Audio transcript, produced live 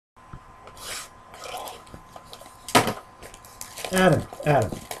Adam,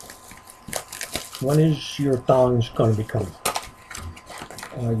 when is your thongs going to be coming?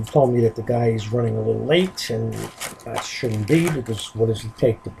 You told me that the guy is running a little late, and that shouldn't be, because what does it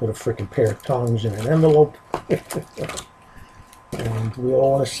take to put a freaking pair of tongs in an envelope? And we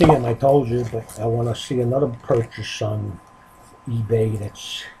all want to see them, I told you, but I want to see another purchase on eBay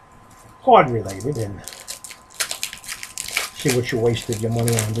that's card related and see what you wasted your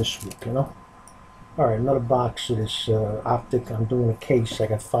money on this week, you know? Alright, another box of this optic. I'm doing a case. I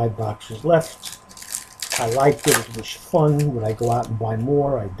got 5 boxes left. I liked it. It was fun. Would I go out and buy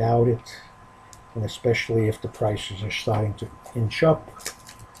more? I doubt it. And especially if the prices are starting to inch up.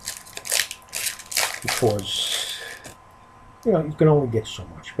 Because, you know, you can only get so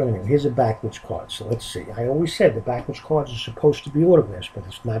much. But anyway, here's a backwards card. So let's see. I always said the backwards cards are supposed to be autographs, but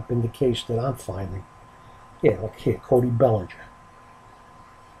it's not been the case that I'm finding. Yeah, look here, Cody Bellinger.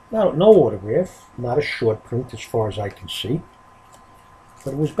 Now, no autograph. Not a short print as far as I can see.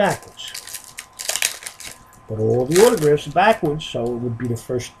 But it was backwards. But all the autographs are backwards, so it would be the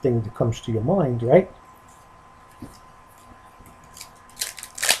first thing that comes to your mind, right?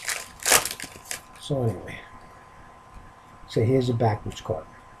 So anyway, so here's a backwards card.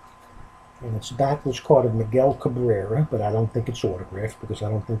 And it's a backwards card of Miguel Cabrera, but I don't think it's autographed because I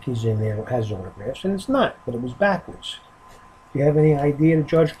don't think he's in there has autographs. And it's not, but it was backwards. Do you have any idea, the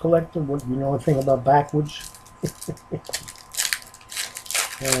Judge Collector? What, you know anything about backwards?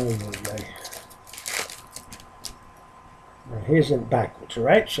 Here's it backwards, all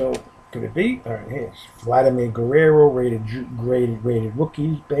right? So, could it be? All right, here's Vladimir Guerrero, rated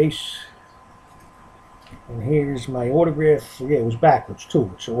rookie base. And here's my autograph. Yeah, it was backwards,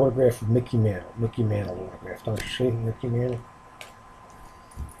 too. It's an autograph of Mickey Mantle. Mickey Mantle autograph. Don't you see Mickey Mantle?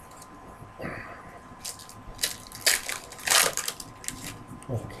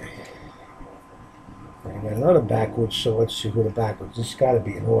 Okay. I got another backwards, so let's see who the backwards. This has got to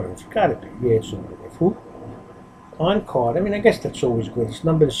be an autograph. It's got to be. Yeah, it's an autograph. Who? On card. I mean, I guess that's always good. It's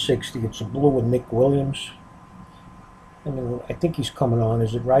number 60. It's a blue with Nick Williams. I mean, I think he's coming on.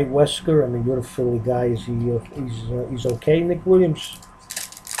 Is it right, Wesker? I mean, you're the Philly guy. Is he? He's okay, Nick Williams?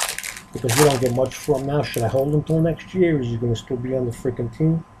 Because we don't get much for him now. Should I hold him till next year? Or is he going to still be on the freaking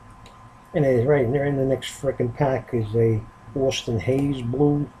team? And it is right. And there in the next freaking pack is a Austin Hayes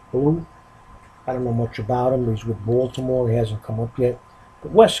blue. I don't know much about him. He's with Baltimore. He hasn't come up yet.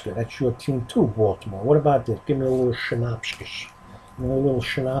 But Wesker, that's your team too, Baltimore. What about this? Give me a little Shinopskis. You know, a little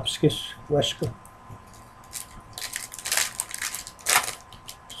Shinopskis, Wesker.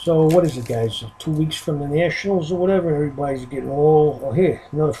 So what is it, guys? 2 weeks from the Nationals or whatever, and everybody's getting all... Oh, here,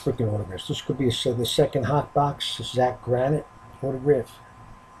 another freaking autograph. This could be the second hot box. Zach Granite autograph.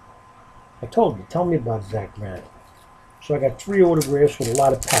 I told you. Tell me about Zach Granite. So I got 3 autographs with a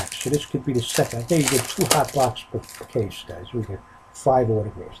lot of packs. So this could be the second. I think you get 2 hot boxes per case, guys. We get 5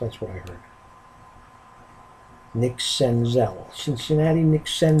 autographs. That's what I heard. Nick Senzel. Cincinnati Nick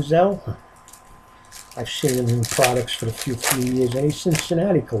Senzel. I've seen him in products for a few years. Any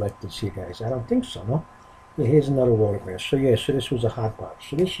Cincinnati collectors here, guys? I don't think so, no? Yeah, here's another autograph. So, yeah, so this was a hot box.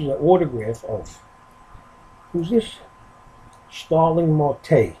 So this is an autograph of... Who's this? Starling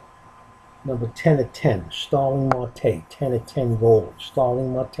Marte. Number 10 of 10. Starling Marte. 10 of 10 gold.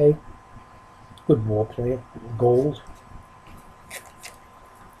 Starling Marte. Good ball player. Gold.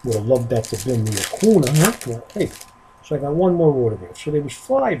 Would have loved that to have been the Acuna, huh? Well, hey, so I got 1 more autograph. So there was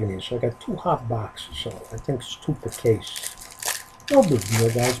 5 in here. So I got 2 hot boxes. So I think it's 2 per case. No big deal,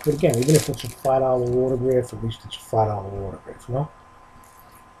 guys. But again, even if it's a $5 autograph, at least it's a $5 autograph, you know?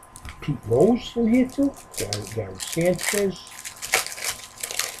 Pete Rose in here too. Gary Sanchez.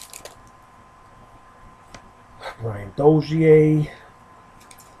 Brian Dozier.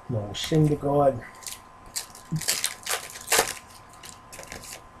 Noah Syndergaard.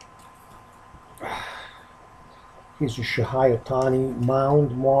 Here's a Shohei Ohtani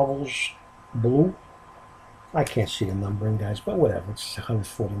Mound Marvels blue. I can't see the numbering, guys, but whatever. It's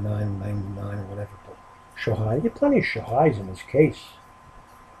 149, 99, or whatever. But Shohei, you get plenty of Shoheis in this case.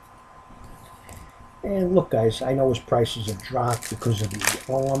 And look, guys, I know his prices have dropped because of the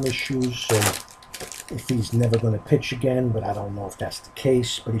arm issues, so if he's never going to pitch again, but I don't know if that's the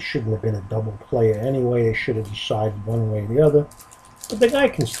case. But he shouldn't have been a double player anyway. They should have decided one way or the other. But the guy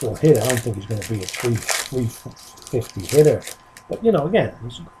can still hit. I don't think he's going to be a 350 hitter. But, you know, again,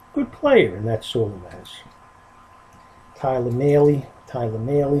 he's a good player, and that's all that matters. Tyler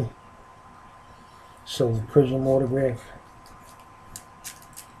Mahle. Silver Prism autograph.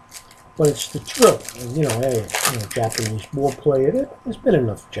 But it's the thrill. And, you know, hey, Japanese ball player. There's been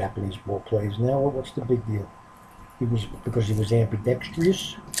enough Japanese ball players now. What's the big deal? Because he was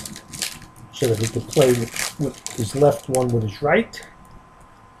ambidextrous. so that he could play with his left one with his right.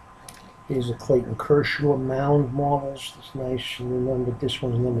 Here's a Clayton Kershaw Mound Marbles. It's nice. And remember, this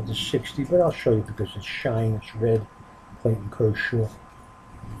one's numbered to 60, but I'll show you because it's shine, it's red. Clayton Kershaw.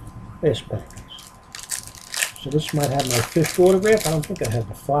 There's package. So this might have my 5th autograph. I don't think I have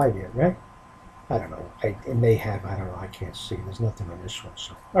the 5 yet, right? I don't know. It may have. I don't know. I can't see. There's nothing on this one.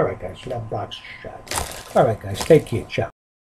 So, all right, guys. So that box is shot. All right, guys. Take care. Ciao.